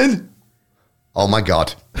 morning." Oh my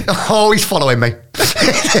God. Oh, he's following me.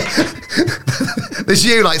 There's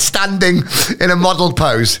you like standing in a model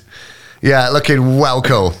pose. Yeah, looking well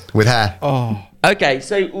cool with hair. Oh. Okay,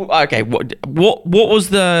 what was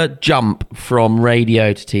the jump from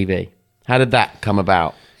radio to TV? How did that come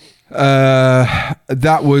about?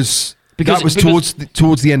 That was towards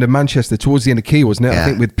the end of Manchester, towards the end of Key, wasn't it? Yeah. I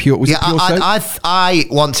think with Pure. Was it Pure Soap? I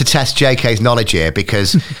want to test JK's knowledge here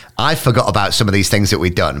because I forgot about some of these things that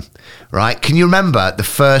we'd done. Right? Can you remember the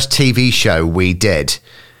first TV show we did?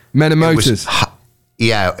 Men and Motors.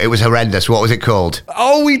 It was horrendous. What was it called?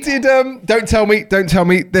 Oh, we did. Don't tell me.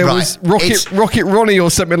 There was Rocket Ronnie or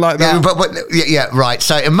something like that. Yeah, right.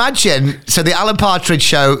 So imagine, the Alan Partridge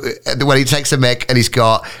show when he takes a mic and he's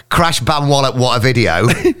got Crash Bam Wallet, what a video.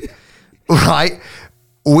 Right.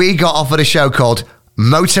 We got offered a show called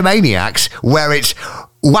Motor Maniacs, where it's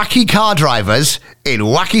wacky car drivers in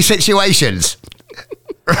wacky situations.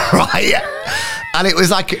 Right. And it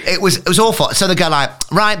was like, it was awful. So they go like,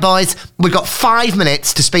 "Right, boys, we've got 5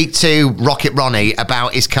 minutes to speak to Rocket Ronnie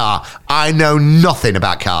about his car. I know nothing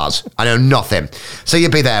about cars. I know nothing." So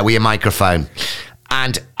you'd be there with your microphone.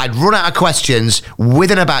 And I'd run out of questions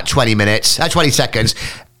within about 20 seconds.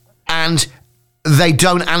 And they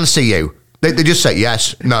don't answer you. They just say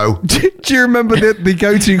yes, no. Do you remember the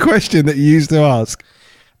go-to question that you used to ask?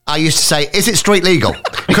 I used to say, "Is it street legal?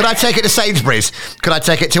 Could I take it to Sainsbury's? Could I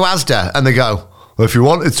take it to Asda?" And they go, "Well, if you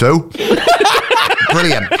wanted to."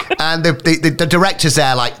 Brilliant. And the director's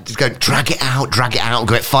there like, just going, drag it out, we'll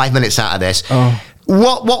get 5 minutes out of this. Oh.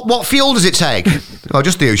 What fuel does it take? Oh,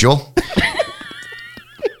 just the usual.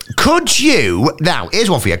 Could you, now, here's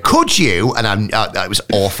one for you. Could you, and it was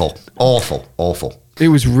awful. It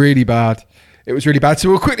was really bad. So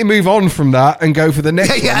we'll quickly move on from that and go for the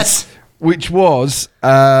next Yes. one, which was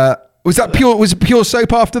that Pure? Was it Pure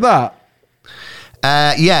Soap after that?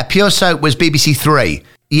 Yeah, Pure Soap was BBC Three.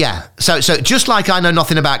 Yeah, so just like I know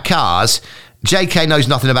nothing about cars, JK knows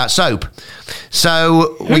nothing about soap.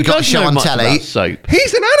 So we got a show on telly. Soap.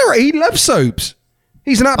 He's an anorak. He loves soaps.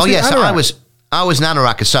 He's an absolute anorak. So I was an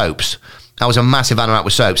anorak of soaps. I was a massive anorak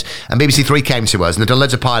with soaps. And BBC Three came to us and they'd done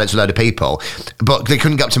loads of pilots with a load of people, but they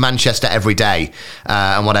couldn't get up to Manchester every day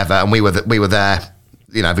and whatever. And we were there,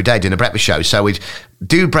 every day doing a breakfast show. So we'd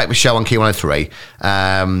do breakfast show on Key 103,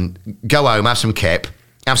 go home, have some kip,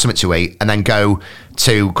 have something to eat, and then go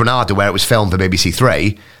to Granada where it was filmed for BBC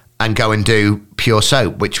Three and go and do Pure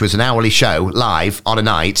Soap, which was an hourly show live on a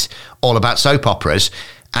night all about soap operas.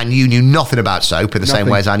 And you knew nothing about soap in the same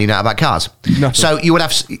way as I knew nothing about cars. Nothing. So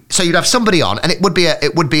you'd have somebody on, and it would be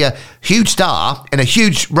a huge star in a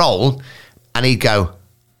huge role, and he'd go,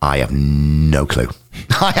 "I have no clue.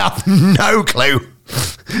 I have no clue.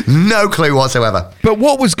 No clue whatsoever." But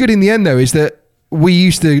what was good in the end, though, is that we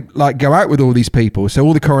used to go out with all these people. So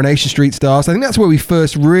all the Coronation Street stars. I think that's where we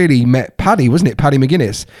first really met Paddy, wasn't it? Paddy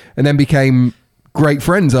McGuinness, and then became great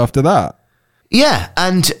friends after that. Yeah,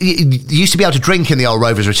 and you used to be able to drink in the old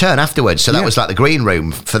Rovers Return afterwards, so that was like the green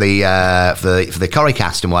room for the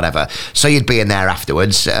Corricast and whatever. So you'd be in there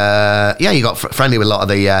afterwards. You got friendly with a lot of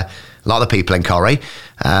the people in Corrie,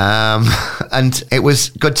 and it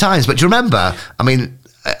was good times. But do you remember? I mean,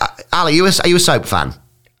 Ali, are you a soap fan?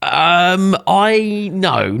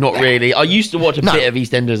 No, not really. I used to watch a bit of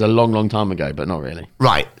EastEnders a long, long time ago, but not really.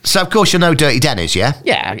 Right. So of course you know Dirty Den is, yeah?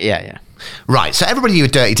 Yeah. Right, so everybody knew who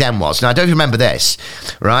Dirty Den was. Now, I don't remember this,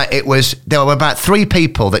 right? There were about 3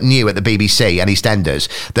 people that knew at the BBC and EastEnders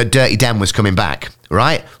that Dirty Den was coming back,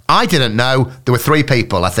 right? I didn't know. There were 3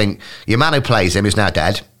 people. I think your man who plays him is now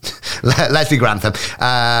dead, Leslie Grantham,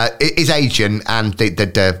 his agent, and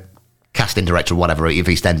the casting director or whatever of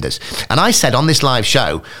EastEnders. And I said on this live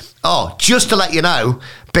show, "Oh, just to let you know,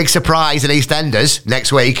 big surprise in EastEnders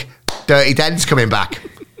next week, Dirty Den's coming back."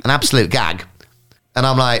 An absolute gag. And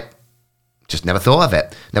I'm like, Just never thought of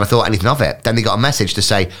it. Never thought anything of it. Then they got a message to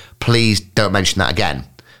say, please don't mention that again.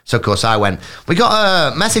 So, of course, I went, we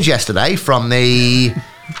got a message yesterday from the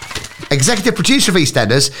executive producer of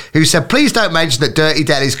EastEnders who said, please don't mention that Dirty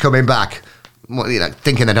Denny's coming back. Well,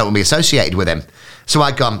 thinking they don't want to be associated with him. So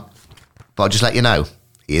I'd gone, but I'll just let you know,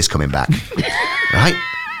 he is coming back. Right?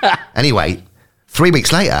 Anyway, 3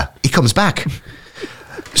 weeks later, he comes back.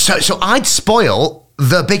 So I'd spoil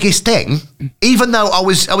the biggest thing, even though I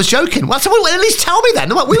was joking. Well, so at least tell me then.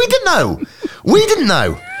 We didn't know. We didn't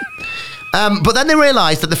know. But then they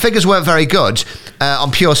realised that the figures weren't very good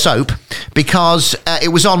on Pure Soap because it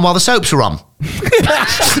was on while the soaps were on.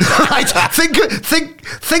 Right?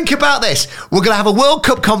 Think about this. We're going to have a World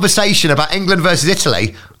Cup conversation about England versus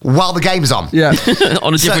Italy while the game's on. Yeah.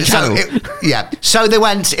 On a different channel. So they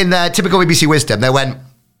went, in their typical BBC wisdom, they went,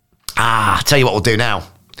 tell you what we'll do now.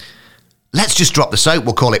 Let's just drop the soap.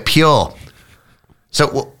 We'll call it Pure.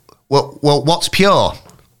 So, well, what's Pure?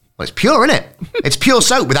 Well, it's pure, isn't it? It's pure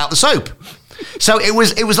soap without the soap. So it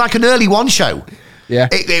was like an early one show. Yeah.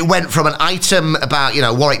 It went from an item about,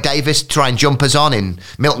 Warwick Davis trying jumpers on in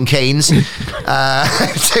Milton Keynes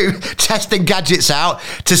to testing gadgets out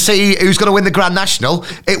to see who's going to win the Grand National.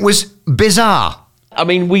 It was bizarre. I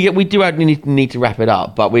mean, we do need to wrap it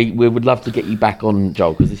up, but we would love to get you back on,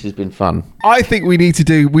 Joel, because this has been fun. I think we need to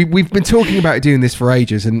do. We've been talking about doing this for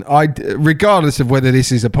ages, and regardless of whether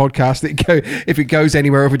this is a podcast, if it goes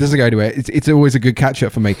anywhere or if it doesn't go anywhere, it's always a good catch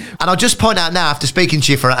up for me. And I'll just point out now, after speaking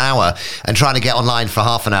to you for an hour and trying to get online for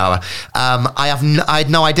half an hour, I had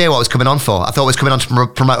no idea what I was coming on for. I thought I was coming on to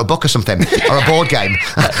promote a book or something or a board game.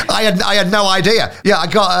 I had no idea. Yeah, I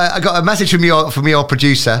got a message from your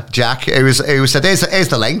producer Jack, who said, Here's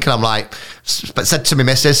the link, and I'm like, said to me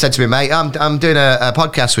mate, I'm doing a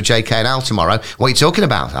podcast with JK and Al tomorrow. What are you talking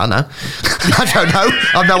about? I don't know. I don't know.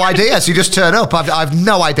 I've no idea. So you just turn up. I've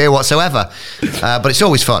no idea whatsoever. But it's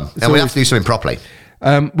always fun, and we have to do something properly.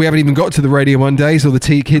 We haven't even got to the Radio 1 days or the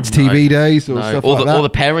kids TV days or stuff like that. All the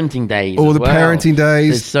parenting days. Parenting days.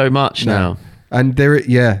 There's so much now. And there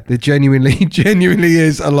genuinely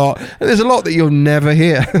is a lot. And there's a lot that you'll never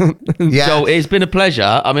hear. Yeah. Joel, it's been a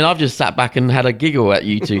pleasure. I mean, I've just sat back and had a giggle at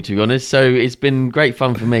you two, to be honest. So it's been great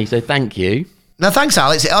fun for me. So thank you. No, thanks,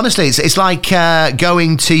 Al. Honestly, it's like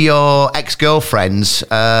going to your ex-girlfriend's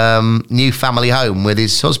new family home with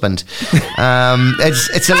his husband.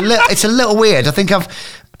 It's a little weird. I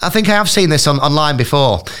think I have seen this online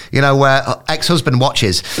before, where ex-husband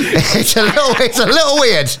watches. It's a little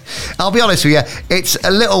weird. I'll be honest with you. It's a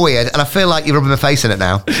little weird, and I feel like you're rubbing my face in it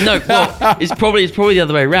now. No, well, it's probably the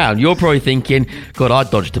other way around. You're probably thinking, God, I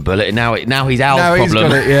dodged a bullet, and now he's Al's problem. He's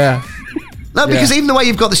got it, yeah. No, because even the way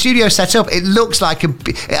you've got the studio set up, it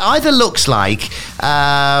either looks like, do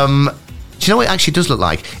you know what it actually does look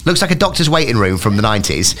like? It looks like a doctor's waiting room from the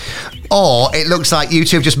 90s, or it looks like you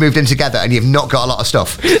two have just moved in together and you've not got a lot of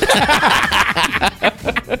stuff.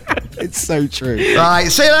 It's so true. Right,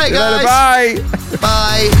 see you later, guys. Bye.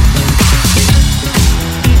 Bye.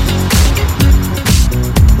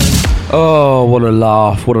 Oh, what a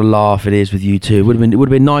laugh it is with you two. It would have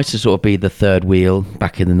been nice to sort of be the third wheel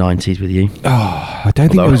back in the 90s with you. Oh, I don't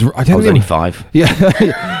think it was. I was only 5. Yeah,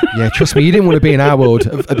 yeah. Trust me, you didn't want to be in our world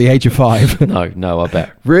at the age of 5. No, I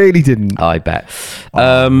bet. Really didn't. I bet.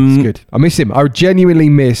 It's good. I miss him. I genuinely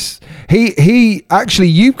miss. He actually,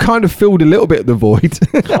 you kind of filled a little bit of the void.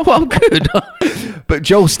 Oh, well, good. But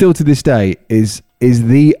Joel, still to this day, is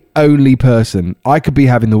the only person. I could be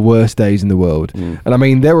having the worst days in the world, and I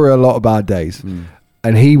mean there were a lot of bad days,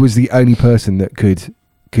 and he was the only person that could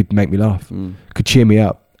make me laugh, could cheer me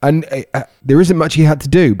up, and there isn't much he had to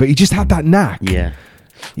do, but he just had that knack. Yeah.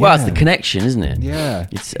 Well, it's the connection, isn't it? Yeah.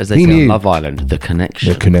 It's, as they say on Love Island, the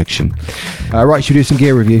connection. The connection. Right, should we do some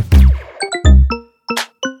gear review?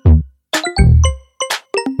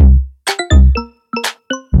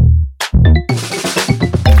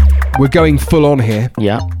 We're going full on here.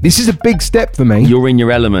 Yeah. This is a big step for me. You're in your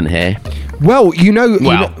element here. Well, you know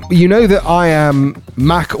that I am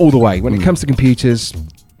Mac all the way when it comes to computers,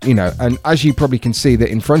 and as you probably can see that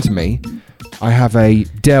in front of me, I have a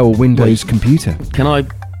Dell Windows computer. Can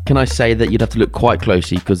I say that you'd have to look quite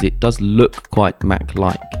closely because it does look quite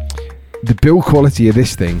Mac-like. The build quality of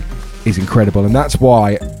this thing is incredible, and that's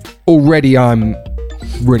why already I'm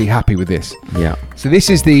really happy with this. Yeah. So this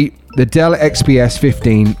is the Dell XPS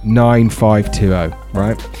 159520,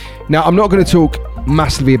 right? Now, I'm not going to talk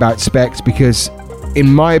massively about specs because,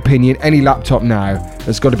 in my opinion, any laptop now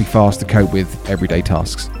has got to be fast to cope with everyday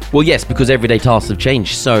tasks. Well, yes, because everyday tasks have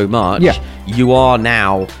changed so much. Yeah. You are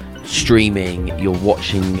now streaming, you're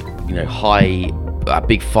watching, high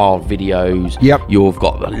big file videos. Yep. You've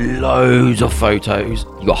got loads of photos.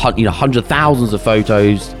 You've got hundreds of thousands of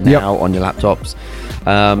photos now on your laptops.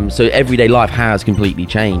 So everyday life has completely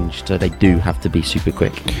changed. So they do have to be super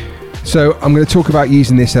quick. So I'm going to talk about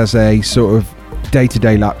using this as a sort of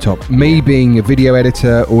day-to-day laptop. Me being a video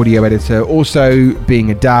editor, audio editor, also being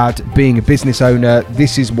a dad, being a business owner,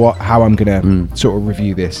 this is how I'm going to sort of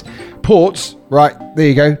review this. Ports, right, there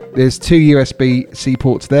you go. There's 2 USB-C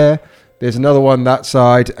ports there. There's another one that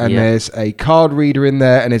side, and there's a card reader in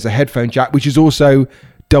there, and there's a headphone jack, which is also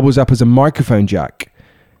doubles up as a microphone jack.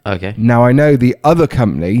 Okay. Now, I know the other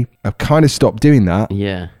company have kind of stopped doing that.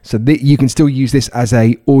 Yeah. So you can still use this as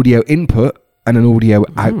a audio input and an audio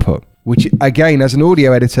output, which, again, as an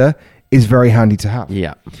audio editor, is very handy to have.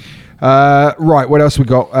 Yeah. Right, what else we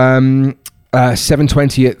got?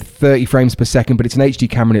 720 at 30 frames per second, but it's an HD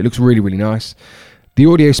camera and it looks really, really nice. The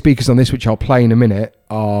audio speakers on this, which I'll play in a minute,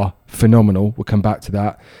 are phenomenal. We'll come back to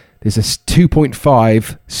that. There's a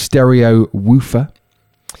 2.5 stereo woofer.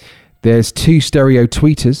 There's 2 stereo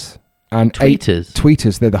tweeters and 8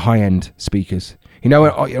 tweeters. They're the high-end speakers. You know,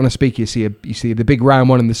 on a speaker, you see the big round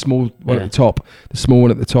one and the small one at the top. The small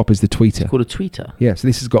one at the top is the tweeter. It's called a tweeter. Yeah, so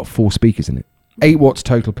this has got 4 speakers in it. 8 watts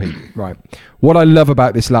total peak. Right. What I love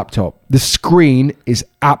about this laptop, the screen is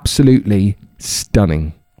absolutely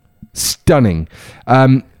stunning. Stunning.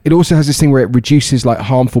 It also has this thing where it reduces like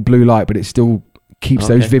harmful blue light, but it still keeps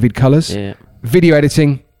those vivid colors. Yeah. Video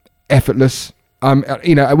editing, effortless.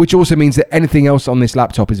 Which also means that anything else on this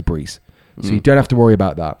laptop is a breeze. So you don't have to worry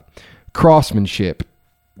about that. Craftsmanship.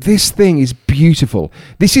 This thing is beautiful.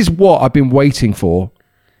 This is what I've been waiting for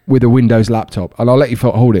with a Windows laptop, and I'll let you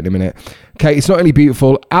hold it in a minute. Okay, it's not only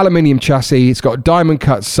beautiful, aluminium chassis, it's got diamond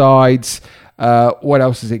cut sides. What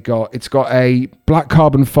else has it got? It's got a black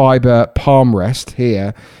carbon fiber palm rest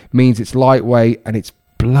here, means it's lightweight and it's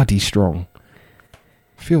bloody strong.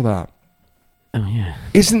 Feel that. Oh yeah.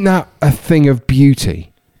 Isn't that a thing of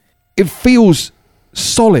beauty? It feels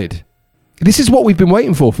solid. This is what we've been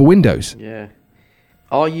waiting for Windows. Yeah.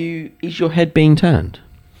 Is your head being turned?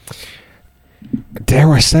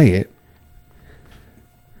 Dare I say it?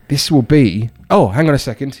 This will be. Oh, hang on a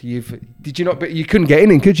second. You couldn't get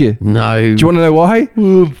in, could you? No. Do you want to know why?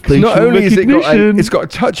 Not only is it's got a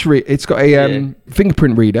touch it's got a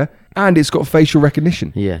fingerprint reader, and it's got facial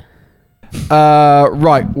recognition. Yeah.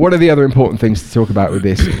 Right. What are the other important things to talk about with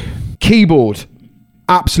this? Keyboard,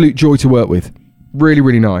 absolute joy to work with. Really,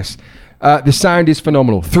 really nice. The sound is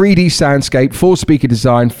phenomenal. 3D soundscape, 4-speaker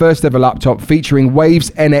design, first ever laptop featuring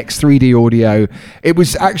Waves NX 3D audio. It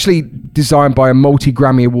was actually designed by a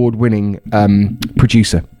multi-Grammy award winning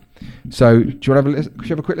producer. So, do you want to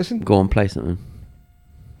have a quick listen? Go on, play something.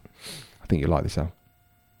 I think you'll like this, Al.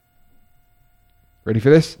 Ready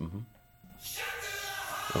for this? Mm-hmm.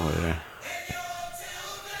 Oh, yeah.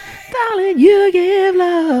 Darling, you give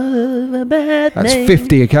love a bad That's name.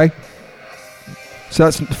 50, okay? So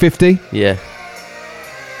that's 50? Yeah.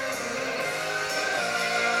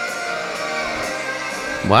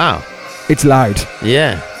 Wow. It's loud.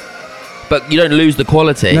 Yeah. But you don't lose the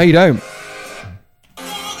quality. No, you don't.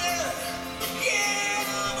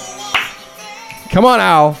 Come on,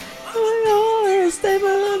 Al.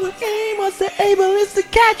 What's the able is to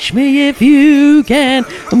catch me if you can.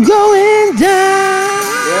 I'm going down.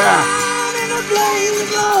 Yeah. In a blaze of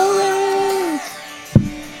glory.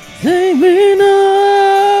 Take me now.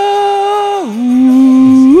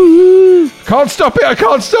 Can't stop it. I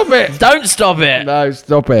can't stop it. Don't stop it. No,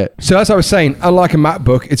 stop it. So as I was saying, unlike a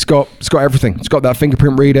MacBook, it's got everything. It's got that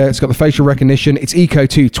fingerprint reader. It's got the facial recognition. It's eco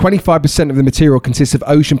too. 25% of the material consists of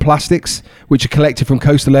ocean plastics, which are collected from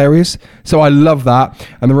coastal areas. So I love that.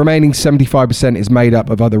 And the remaining 75% is made up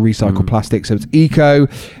of other recycled plastics. So it's eco.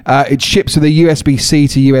 It ships with a USB-C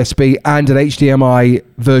to USB and an HDMI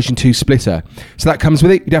version 2 splitter. So that comes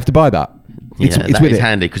with it. You'd have to buy that. It's with it.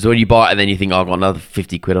 Handy because when you buy it and then you think, oh, I've got another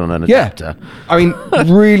 50 quid on an adapter. I mean,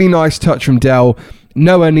 really nice touch from Dell.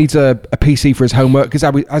 Noah needs a PC for his homework because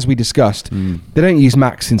as we discussed, they don't use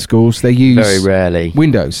Macs in schools. They use very rarely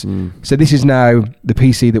Windows. So this is now the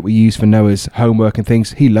PC that we use for Noah's homework and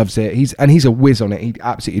things. He loves it. He's a whiz on it. He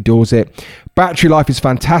absolutely adores it. Battery life is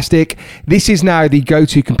fantastic. This is now the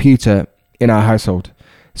go-to computer in our household.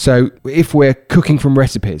 So if we're cooking from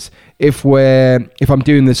recipes, if I'm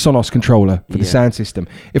doing the Sonos controller for the sound system,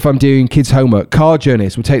 if I'm doing kids' homework, car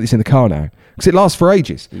journeys, we'll take this in the car now because it lasts for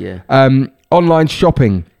ages. Yeah. Online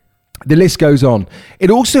shopping, the list goes on. It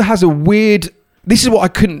also has a weird. This is what I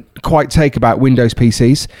couldn't quite take about Windows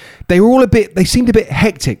PCs. They seemed a bit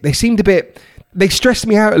hectic. They stressed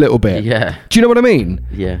me out a little bit. Yeah. Do you know what I mean?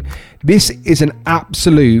 Yeah. This is an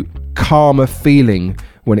absolute calmer feeling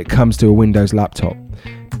when it comes to a Windows laptop.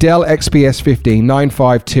 Dell XPS 15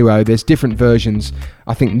 9520. There's different versions.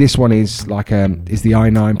 I think this one is like is the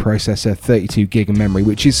i9 processor, 32 gig of memory,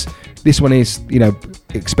 which is, this one is, you know,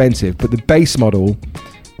 expensive, but the base model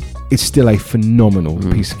is still a phenomenal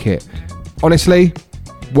piece of kit. Honestly,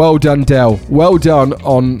 well done, Dell. Well done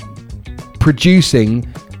on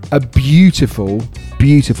producing a beautiful,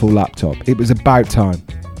 beautiful laptop. It was about time.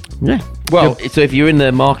 Yeah. Well, so if you're in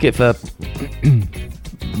the market for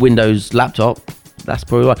Windows laptop, that's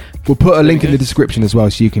probably right. We'll put a link in the description as well,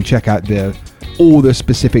 so you can check out all the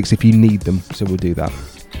specifics if you need them. So we'll do that.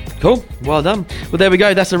 Cool. Well done. Well, there we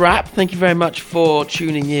go. That's a wrap. Thank you very much for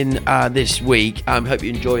tuning in this week. Hope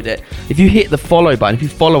you enjoyed it. If you hit the follow button, if you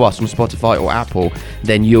follow us on Spotify or Apple,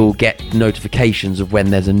 then you'll get notifications of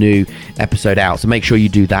when there's a new episode out. So make sure you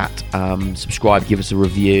do that. Subscribe, give us a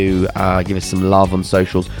review, give us some love on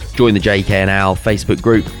socials. Join the JK&L Facebook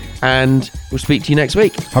group, and we'll speak to you next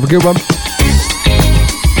week. Have a good one.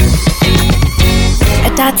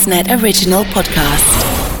 A Dadsnet original podcast.